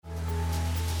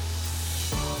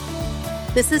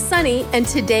This is Sunny, and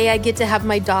today I get to have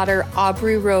my daughter,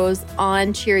 Aubrey Rose,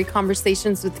 on Cheery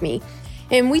Conversations with me.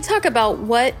 And we talk about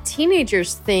what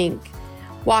teenagers think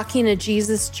walking a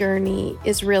Jesus journey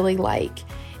is really like.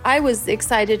 I was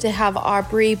excited to have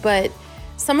Aubrey, but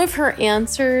some of her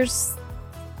answers,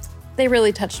 they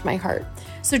really touched my heart.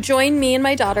 So join me and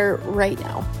my daughter right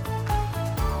now.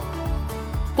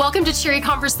 Welcome to Cheery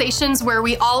Conversations, where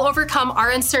we all overcome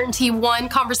our uncertainty one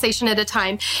conversation at a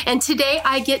time. And today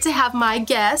I get to have my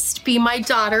guest be my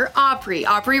daughter, Aubrey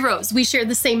Rose. We share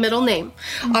the same middle name,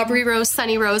 Aubrey Rose,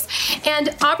 Sunny Rose.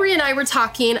 And Aubrey and I were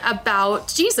talking about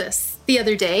Jesus the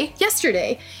other day,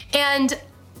 yesterday. And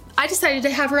I decided to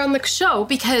have her on the show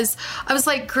because I was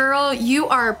like, girl, you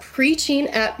are preaching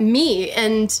at me,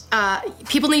 and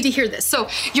people need to hear this. So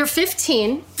you're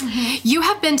 15. Mm-hmm. You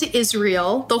have been to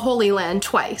Israel, the Holy Land,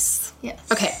 twice. Yes.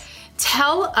 Okay.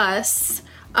 Tell us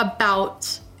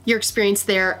about your experience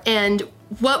there and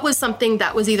what was something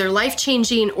that was either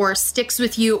life-changing or sticks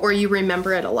with you or you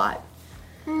remember it a lot.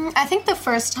 I think the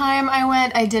first time I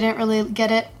went, I didn't really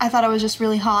get it. I thought it was just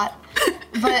really hot.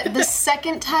 But the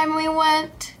second time we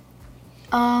went,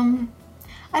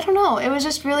 I don't know. It was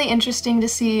just really interesting to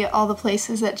see all the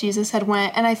places that Jesus had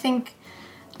went. And I think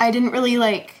I didn't really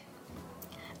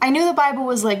I knew the Bible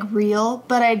was real,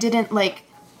 but I didn't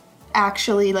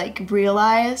actually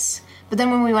realize. But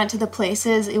then when we went to the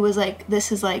places, it was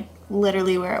this is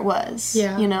literally where it was.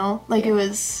 Yeah. You know? It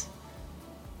was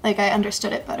I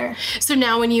understood it better. So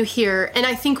now when you hear, and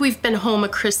I think we've been home a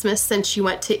Christmas since you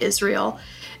went to Israel.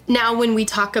 Now, when we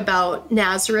talk about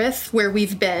Nazareth, where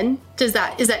we've been, is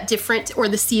that different? Or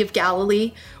the Sea of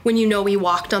Galilee, when we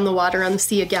walked on the water on the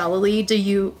Sea of Galilee, do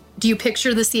you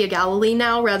picture the Sea of Galilee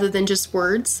now rather than just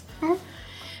words? Mm-hmm.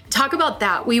 Talk about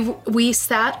that. We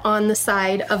sat on the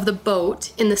side of the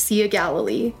boat in the Sea of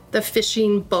Galilee, the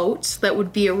fishing boat that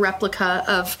would be a replica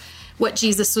of what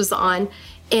Jesus was on,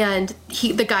 and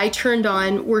the guy turned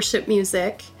on worship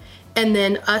music. And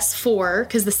then us four,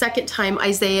 because the second time,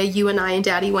 Isaiah, you and I and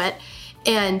Daddy went,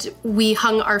 and we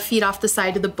hung our feet off the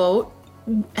side of the boat.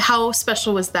 How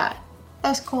special was that?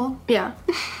 That was cool. Yeah.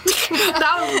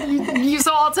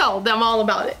 So I'll tell them all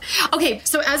about it. Okay,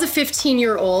 so as a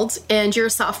 15-year-old, and you're a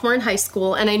sophomore in high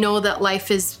school, and I know that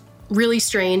life is really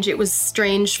strange. It was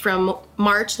strange from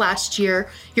March last year,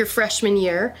 your freshman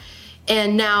year,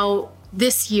 and now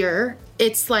this year,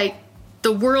 it's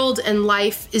the world and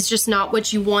life is just not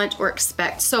what you want or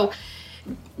expect. So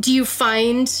do you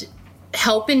find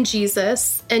help in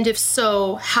Jesus? And if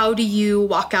so, how do you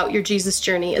walk out your Jesus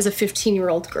journey as a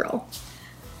 15-year-old girl?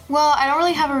 Well, I don't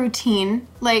really have a routine.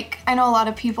 I know a lot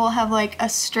of people have a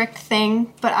strict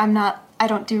thing, but I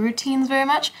don't do routines very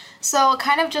much. So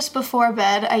kind of just before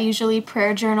bed, I usually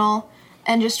prayer journal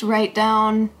and just write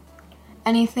down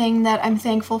anything that I'm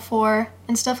thankful for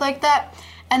and stuff like that.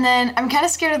 And then I'm kind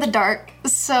of scared of the dark,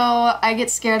 so I get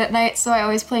scared at night, so I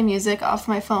always play music off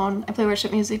my phone. I play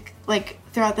worship music,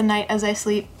 throughout the night as I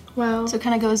sleep. Wow. So it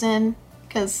kind of goes in,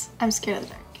 because I'm scared of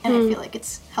the dark, and I feel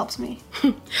it helps me.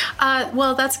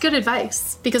 Well, that's good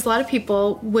advice, because a lot of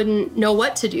people wouldn't know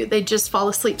what to do. They'd just fall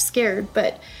asleep scared,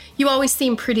 but you always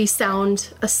seem pretty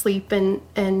sound asleep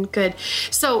and good.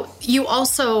 So you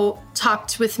also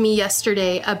talked with me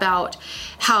yesterday about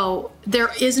how there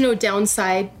is no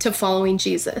downside to following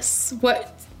Jesus.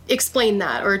 Explain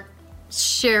that, or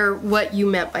share what you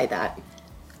meant by that.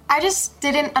 I just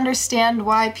didn't understand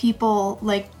why people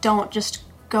don't just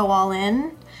go all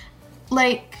in.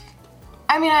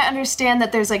 I understand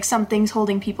that there's some things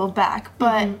holding people back,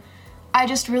 but I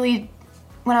just really,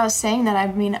 when I was saying that,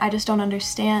 I just don't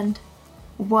understand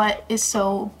what is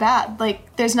so bad.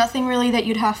 There's nothing really that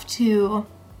you'd have to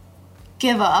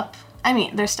give up.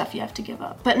 There's stuff you have to give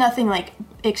up, but nothing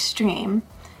extreme.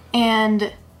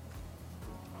 And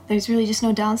there's really just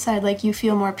no downside. You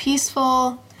feel more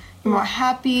peaceful, you're more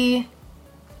happy.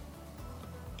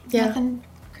 Yeah. Nothing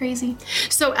crazy.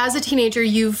 So as a teenager,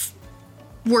 you've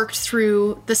worked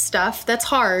through the stuff that's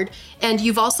hard, and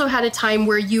you've also had a time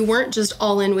where you weren't just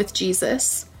all in with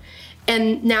Jesus,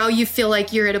 and now you feel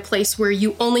like you're at a place where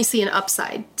you only see an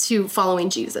upside to following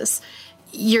Jesus.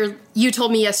 You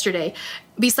told me yesterday,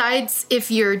 besides if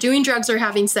you're doing drugs or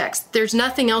having sex, there's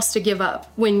nothing else to give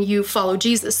up when you follow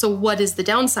Jesus. So what is the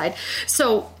downside?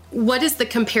 So what is the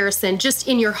comparison just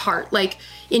in your heart?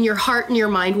 In your heart and your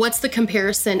mind, what's the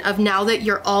comparison of now that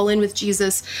you're all in with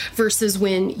Jesus versus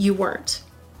when you weren't?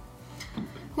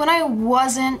 When I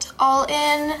wasn't all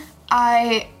in,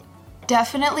 I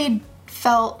definitely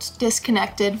felt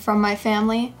disconnected from my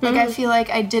family. I feel like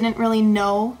I didn't really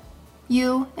know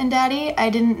you and Daddy. I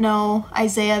didn't know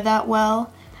Isaiah that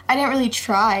well. I didn't really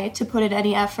try to put in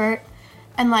any effort.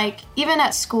 And like even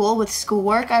at school with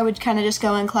schoolwork, I would kind of just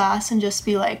go in class and just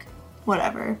be like,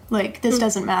 whatever, like this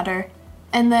doesn't matter.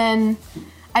 And then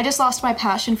I just lost my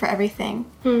passion for everything.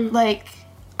 Like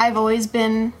I've always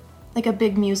been like a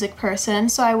big music person,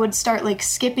 so I would start like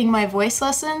skipping my voice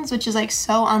lessons, which is like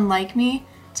so unlike me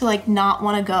to like not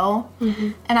want to go.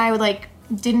 And I would like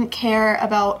didn't care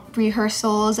about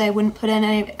rehearsals. I wouldn't put in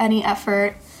any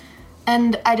effort.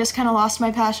 And I just kind of lost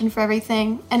my passion for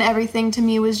everything. And everything to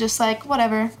me was just like,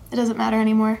 whatever, it doesn't matter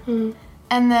anymore.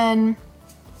 And then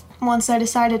once I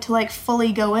decided to like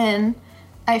fully go in,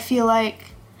 I feel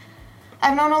like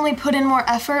I've not only put in more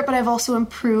effort, but I've also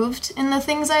improved in the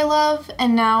things I love.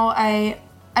 And now I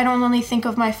don't only think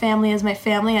of my family as my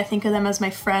family, I think of them as my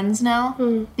friends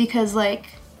now. Because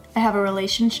like I have a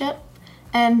relationship.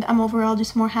 And I'm overall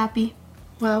just more happy.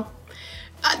 Wow.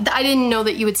 I didn't know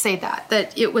that you would say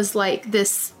that it was like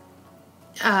this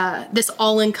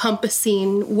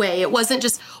all-encompassing way. It wasn't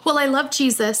just, well, I love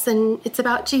Jesus and it's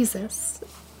about Jesus.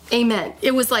 Amen.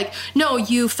 It was like, no,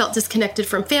 you felt disconnected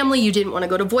from family. You didn't want to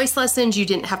go to voice lessons. You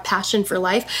didn't have passion for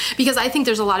life. Because I think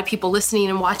there's a lot of people listening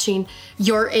and watching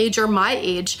your age or my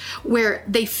age where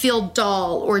they feel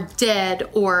dull or dead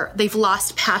or they've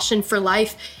lost passion for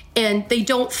life and they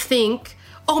don't think,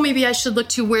 oh, maybe I should look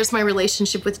to where's my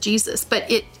relationship with Jesus. But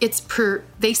it's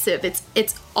pervasive.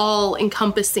 It's all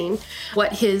encompassing.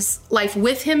 What his life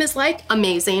with him is like,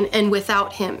 amazing, and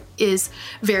without him is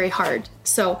very hard.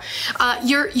 So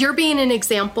you're being an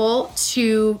example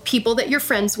to people that you're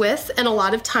friends with, and a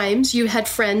lot of times you had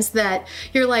friends that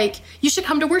you're like, you should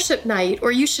come to worship night,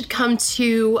 or you should come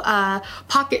to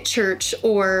Pocket Church,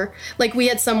 or like we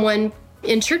had someone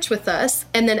in church with us,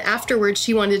 and then afterwards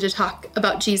she wanted to talk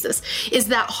about Jesus. Is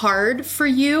that hard for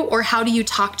you, or how do you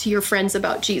talk to your friends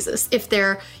about Jesus if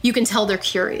you can tell they're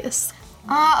curious? A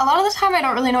lot of the time I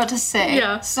don't really know what to say.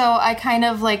 Yeah. So I kind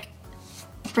of like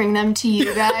bring them to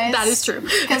you guys. That is true.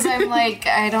 Because I'm like,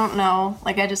 I don't know.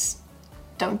 Like I just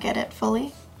don't get it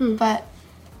fully. But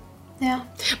yeah.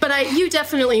 But you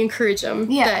definitely encourage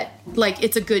them Yeah. that like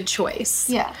it's a good choice.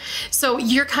 Yeah. So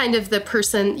you're kind of the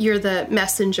person, you're the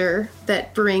messenger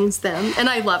that brings them. And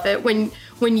I love it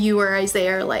when you or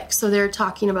Isaiah are like, so they're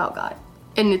talking about God.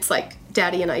 And it's like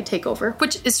Daddy and I take over,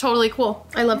 which is totally cool.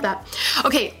 I love that.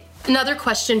 Okay, another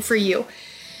question for you.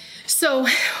 So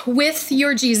with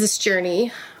your Jesus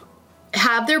journey,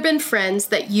 have there been friends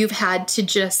that you've had to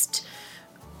just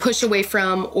push away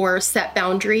from or set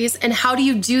boundaries? And how do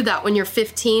you do that when you're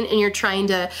 15 and you're trying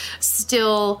to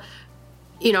still,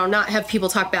 not have people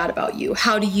talk bad about you?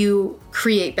 How do you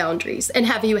create boundaries? And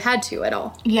have you had to at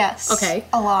all? Yes. Okay.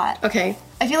 A lot. Okay.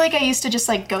 I feel like I used to just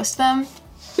like ghost them,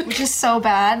 which is so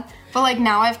bad. But like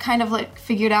now I've kind of like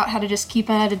figured out how to just keep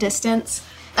it at a distance.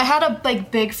 I had a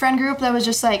like big friend group that was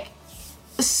just like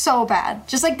so bad.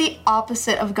 Just like the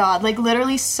opposite of God. Like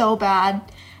literally so bad.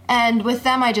 And with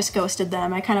them, I just ghosted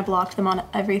them. I kind of blocked them on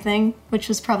everything, which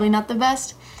was probably not the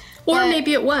best. Or But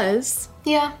maybe it was.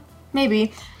 yeah,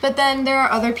 maybe. But then there are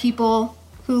other people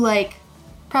who like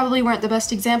probably weren't the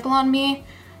best example on me,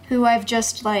 who I've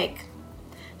just kind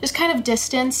of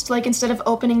distanced. Like instead of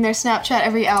opening their Snapchat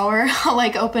every hour, I'll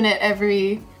like open it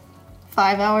every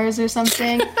 5 hours or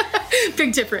something.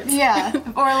 Big difference. Yeah.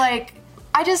 Or like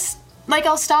I just like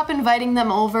I'll stop inviting them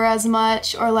over as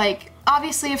much, or like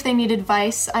obviously if they need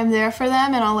advice, I'm there for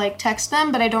them and I'll like text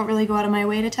them, but I don't really go out of my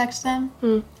way to text them.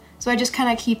 So I just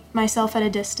kind of keep myself at a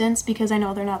distance because I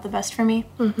know they're not the best for me.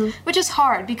 Which is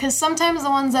hard because sometimes the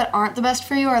ones that aren't the best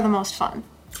for you are the most fun.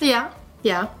 Yeah.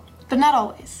 Yeah. But not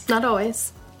always, Not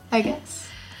always. I guess.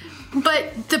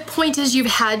 But the point is you've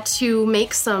had to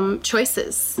make some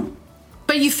choices.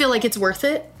 But you feel like it's worth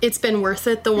it? It's been worth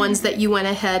it, the ones that you went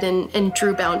ahead and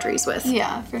drew boundaries with?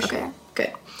 Yeah, for sure.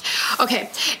 Good. Okay,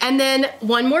 and then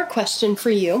one more question for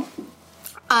you.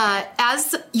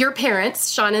 As your parents,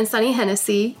 Sean and Sunny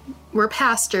Hennessy, were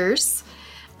pastors,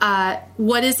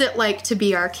 what is it like to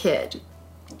be our kid?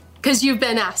 Because you've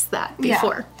been asked that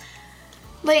before.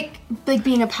 Like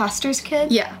being a pastor's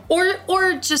kid? Yeah.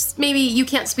 Or just maybe you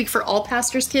can't speak for all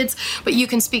pastors' kids, but you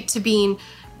can speak to being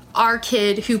our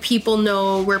kid who people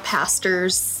know we're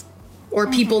pastors, or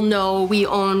people know we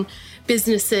own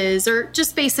businesses, or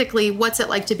just basically what's it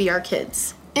like to be our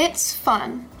kids? It's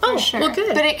fun, for sure. Well,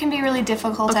 good. But it can be really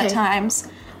difficult at times.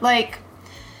 Like,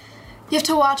 you have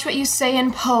to watch what you say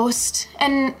in post,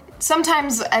 and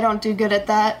sometimes I don't do good at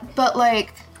that, but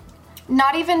like,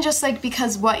 not even just like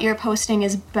because what you're posting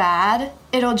is bad,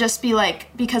 it'll just be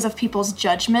like because of people's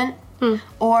judgment,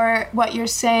 or what you're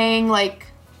saying, like,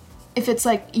 if it's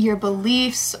like your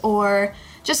beliefs or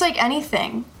just like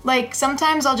anything. Like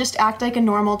sometimes I'll just act like a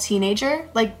normal teenager,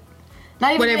 like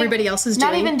what everybody else is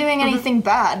doing. Not even doing anything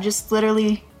bad, just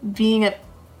literally being a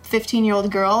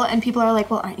 15-year-old girl, and people are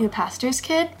like, well, aren't you a pastor's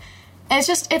kid? And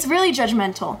it's really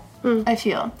judgmental, I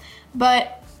feel.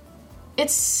 But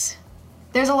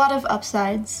there's a lot of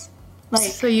upsides.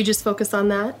 So you just focus on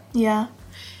that? Yeah.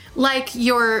 Like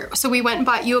so we went and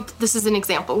bought you, this is an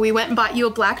example, we went and bought you a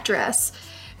black dress.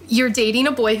 You're dating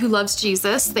a boy who loves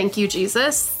Jesus. Thank you,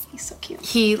 Jesus. He's so cute.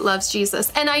 He loves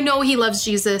Jesus. And I know he loves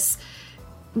Jesus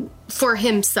for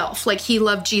himself. Like, he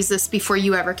loved Jesus before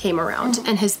you ever came around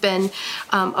and has been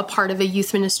a part of a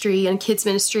youth ministry and kids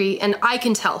ministry. And I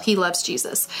can tell he loves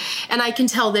Jesus. And I can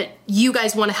tell that you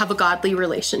guys want to have a godly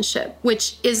relationship,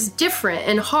 which is different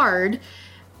and hard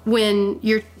when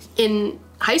you're in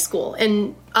high school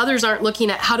and others aren't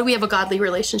looking at how do we have a godly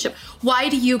relationship. Why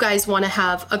do you guys want to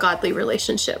have a godly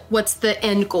relationship? What's the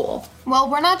end goal? Well,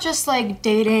 we're not just like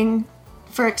dating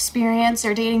for experience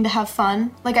or dating to have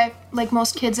fun. Like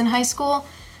most kids in high school,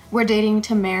 we're dating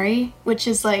to marry, which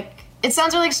is like, it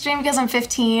sounds really extreme because I'm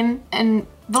 15,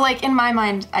 but like in my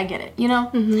mind, I get it, you know?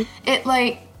 Mm-hmm. It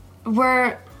like,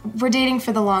 we're dating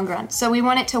for the long run. So we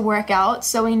want it to work out.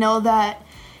 So we know that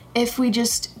if we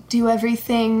just do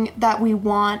everything that we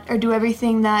want or do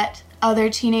everything that other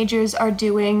teenagers are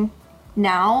doing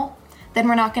now, then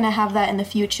we're not going to have that in the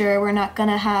future. We're not going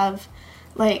to have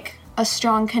like a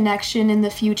strong connection in the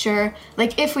future.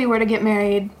 Like, if we were to get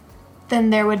married, then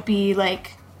there would be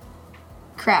like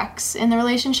cracks in the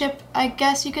relationship, I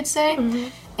guess you could say. Mm-hmm.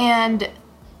 And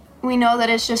we know that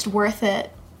it's just worth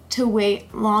it to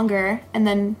wait longer and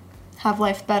then have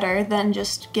life better than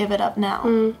just give it up now.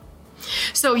 Mm.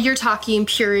 So you're talking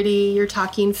purity, you're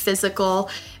talking physical.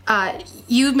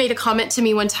 You made a comment to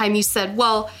me one time. You said,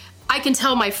 well, I can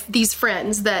tell these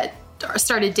friends that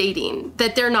started dating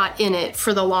that they're not in it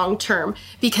for the long term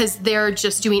because they're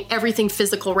just doing everything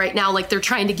physical right now. Like, they're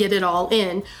trying to get it all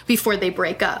in before they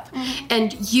break up. Mm-hmm.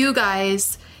 And you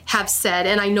guys have said,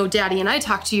 and I know Daddy and I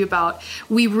talked to you about,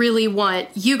 we really want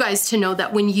you guys to know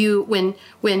that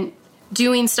when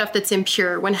doing stuff that's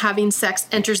impure, when having sex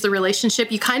enters the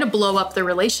relationship, you kind of blow up the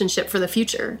relationship for the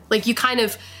future. Like,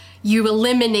 you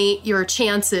eliminate your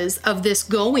chances of this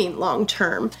going long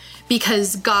term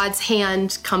because God's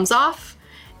hand comes off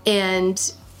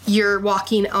and you're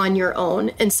walking on your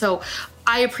own. And so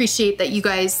I appreciate that you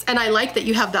guys, and I like that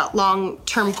you have that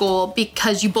long-term goal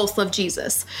because you both love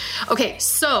Jesus. Okay,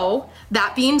 so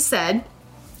that being said,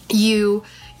 you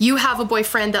have a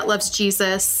boyfriend that loves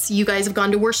Jesus. You guys have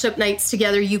gone to worship nights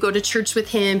together. You go to church with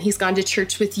him. He's gone to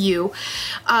church with you.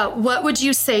 What would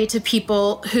you say to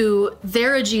people who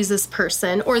they're a Jesus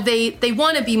person, or they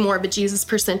want to be more of a Jesus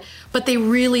person, but they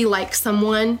really like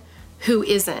someone who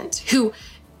isn't,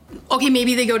 okay,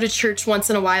 maybe they go to church once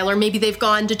in a while, or maybe they've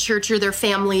gone to church or their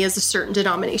family is a certain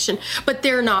denomination, but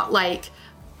they're not like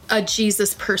a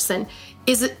Jesus person.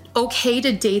 Is it okay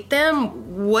to date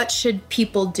them? What should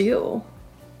people do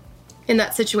in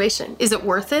that situation? Is it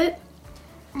worth it?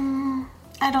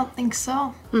 I don't think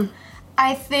so.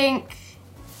 I think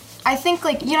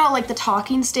like, you know, like the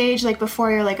talking stage, like before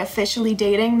you're like officially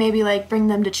dating, maybe like bring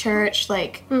them to church,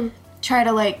 like try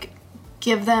to like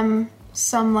give them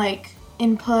some like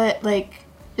input, like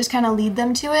just kind of lead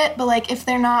them to it. But like if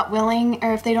they're not willing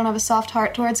or if they don't have a soft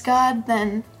heart towards God,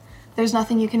 then there's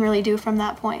nothing you can really do from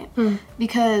that point.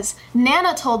 Because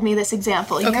Nana told me this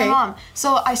example, your mom.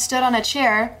 So I stood on a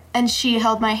chair and she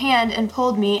held my hand and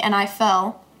pulled me and I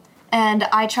fell. And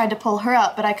I tried to pull her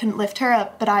up, but I couldn't lift her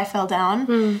up, but I fell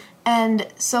down. And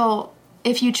so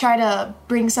if you try to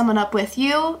bring someone up with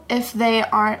you, if they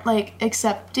aren't like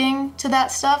accepting to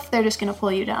that stuff, they're just going to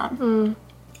pull you down.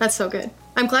 That's so good.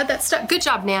 I'm glad that stuck. Good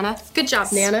job, Nana. Good job,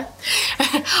 Nana.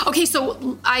 Okay,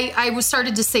 so I was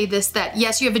started to say this, that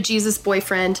yes, you have a Jesus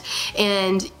boyfriend,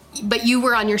 but you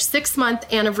were on your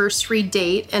 6-month anniversary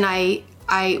date, and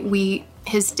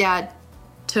his dad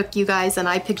took you guys, and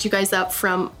I picked you guys up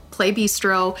from Play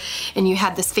Bistro, and you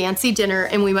had this fancy dinner,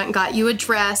 and we went and got you a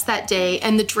dress that day,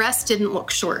 and the dress didn't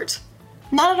look short.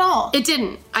 Not at all. It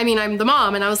didn't. I mean, I'm the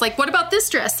mom, and I was like, what about this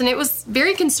dress? And it was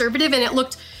very conservative, and it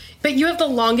looked... But you have the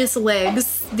longest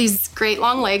legs, these great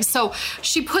long legs. So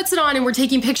she puts it on and we're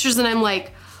taking pictures and I'm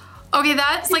like, okay,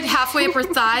 that's like halfway up her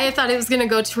thigh. I thought it was going to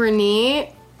go to her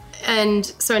knee. And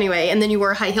so anyway, and then you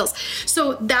wore high heels.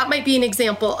 So that might be an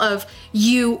example of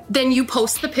then you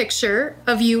post the picture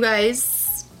of you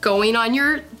guys going on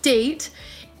your date.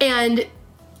 And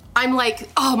I'm like,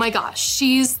 oh my gosh,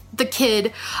 she's the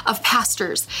kid of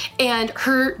pastors and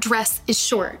her dress is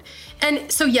short.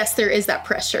 And so, yes, there is that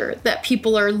pressure that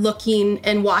people are looking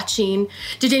and watching.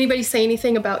 Did anybody say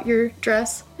anything about your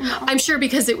dress? No. I'm sure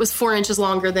because it was 4 inches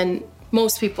longer than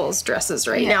most people's dresses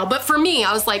right now. But for me,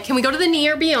 I was like, can we go to the knee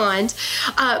or beyond?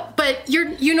 But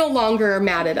you no longer are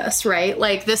mad at us, right?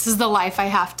 Like, this is the life I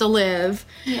have to live.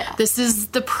 Yeah. This is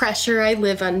the pressure I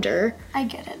live under. I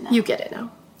get it now. You get it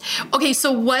now. Okay,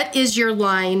 so what is your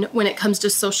line when it comes to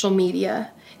social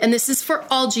media? And this is for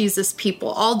all Jesus people,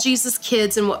 all Jesus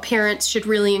kids, and what parents should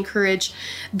really encourage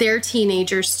their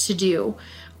teenagers to do.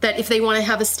 That if they want to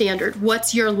have a standard,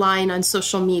 what's your line on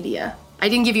social media? I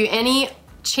didn't give you any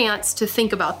chance to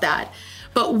think about that.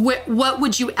 But what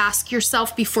would you ask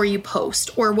yourself before you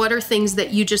post? Or what are things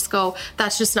that you just go,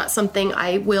 that's just not something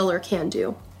I will or can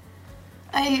do?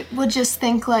 I would just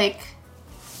think, like,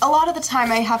 a lot of the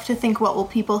time I have to think, what will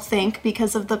people think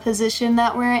because of the position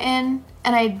that we're in?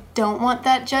 And I don't want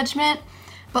that judgment.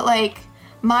 But, like,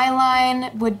 my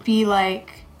line would be,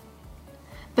 like,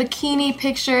 bikini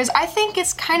pictures. I think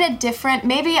it's kind of different.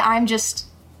 Maybe I'm just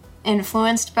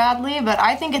influenced badly, but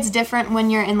I think it's different when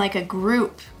you're in, like, a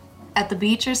group at the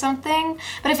beach or something.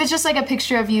 But if it's just, like, a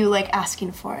picture of you, like,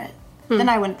 asking for it, then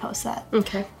I wouldn't post that.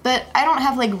 Okay. But I don't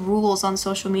have, like, rules on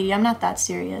social media. I'm not that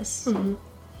serious. Mm-hmm.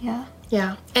 Yeah.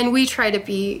 Yeah. And we try to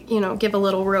be, give a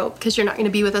little rope because you're not going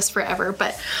to be with us forever.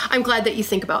 But I'm glad that you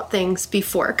think about things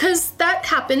before, because that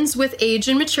happens with age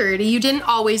and maturity. You didn't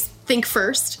always think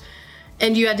first,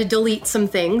 and you had to delete some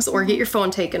things or get your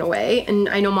phone taken away. And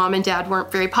I know Mom and Dad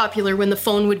weren't very popular when the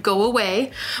phone would go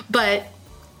away, but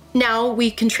now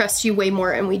we can trust you way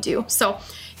more, and we do. So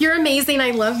you're amazing.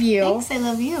 I love you. Thanks, I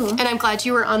love you. And I'm glad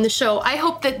you were on the show. I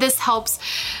hope that this helps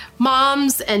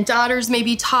moms and daughters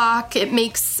maybe talk. It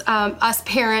makes us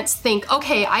parents think,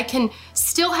 okay, I can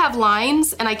still have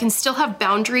lines and I can still have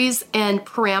boundaries and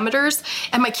parameters,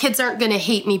 and my kids aren't going to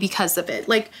hate me because of it.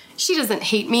 Like, she doesn't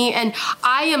hate me. And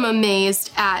I am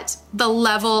amazed at the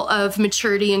level of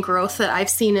maturity and growth that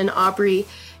I've seen in Aubrey,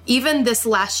 even this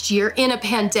last year in a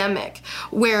pandemic,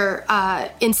 where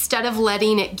instead of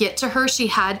letting it get to her, she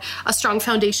had a strong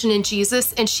foundation in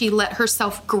Jesus, and she let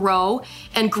herself grow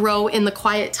and grow in the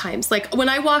quiet times. Like, when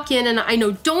I walk in, and I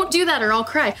know, don't do that or I'll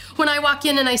cry. When I walk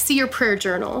in and I see your prayer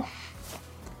journal,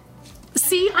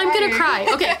 see, I'm gonna cry.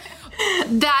 Okay,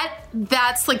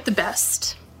 that's like the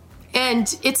best.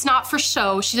 And it's not for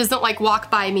show. She doesn't like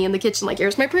walk by me in the kitchen like,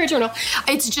 here's my prayer journal.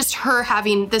 It's just her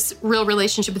having this real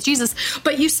relationship with Jesus.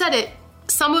 But you said it,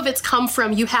 some of it's come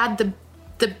from, you had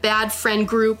the bad friend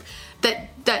group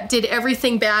that did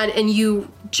everything bad, and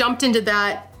you jumped into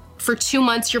that for 2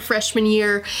 months your freshman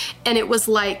year. And it was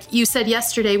like you said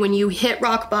yesterday, when you hit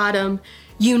rock bottom,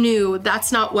 you knew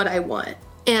that's not what I want.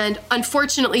 And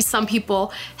unfortunately, some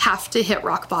people have to hit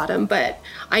rock bottom, but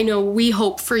I know we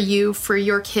hope for you, for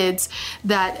your kids,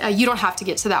 that you don't have to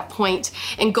get to that point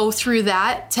and go through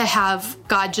that to have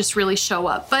God just really show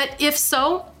up. But if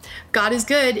so, God is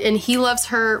good, and He loves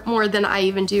her more than I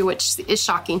even do, which is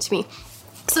shocking to me.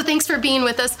 So thanks for being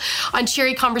with us on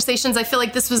Cheery Conversations. I feel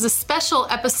like this was a special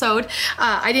episode.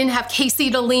 I didn't have Casey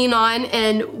to lean on,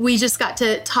 and we just got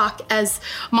to talk as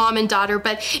mom and daughter.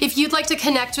 But if you'd like to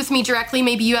connect with me directly,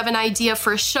 maybe you have an idea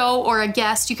for a show or a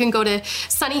guest, you can go to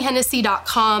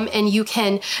sunnyhennessy.com and you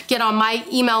can get on my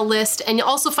email list and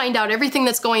also find out everything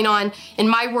that's going on in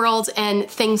my world and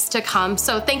things to come.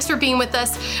 So thanks for being with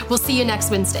us. We'll see you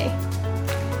next Wednesday.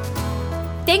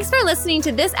 Thanks for listening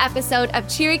to this episode of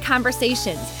Cheery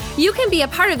Conversations. You can be a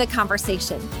part of the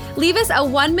conversation. Leave us a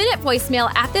 1-minute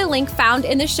voicemail at the link found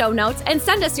in the show notes and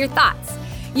send us your thoughts.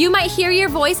 You might hear your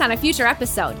voice on a future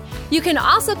episode. You can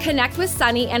also connect with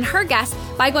Sunny and her guest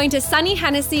by going to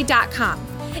sunnyhennessy.com.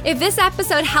 If this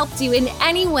episode helped you in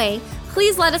any way,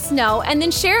 please let us know and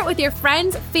then share it with your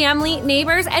friends, family,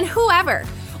 neighbors, and whoever.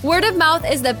 Word of mouth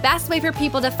is the best way for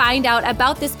people to find out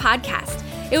about this podcast.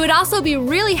 It would also be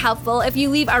really helpful if you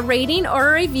leave a rating or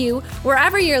a review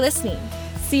wherever you're listening.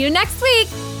 See you next week.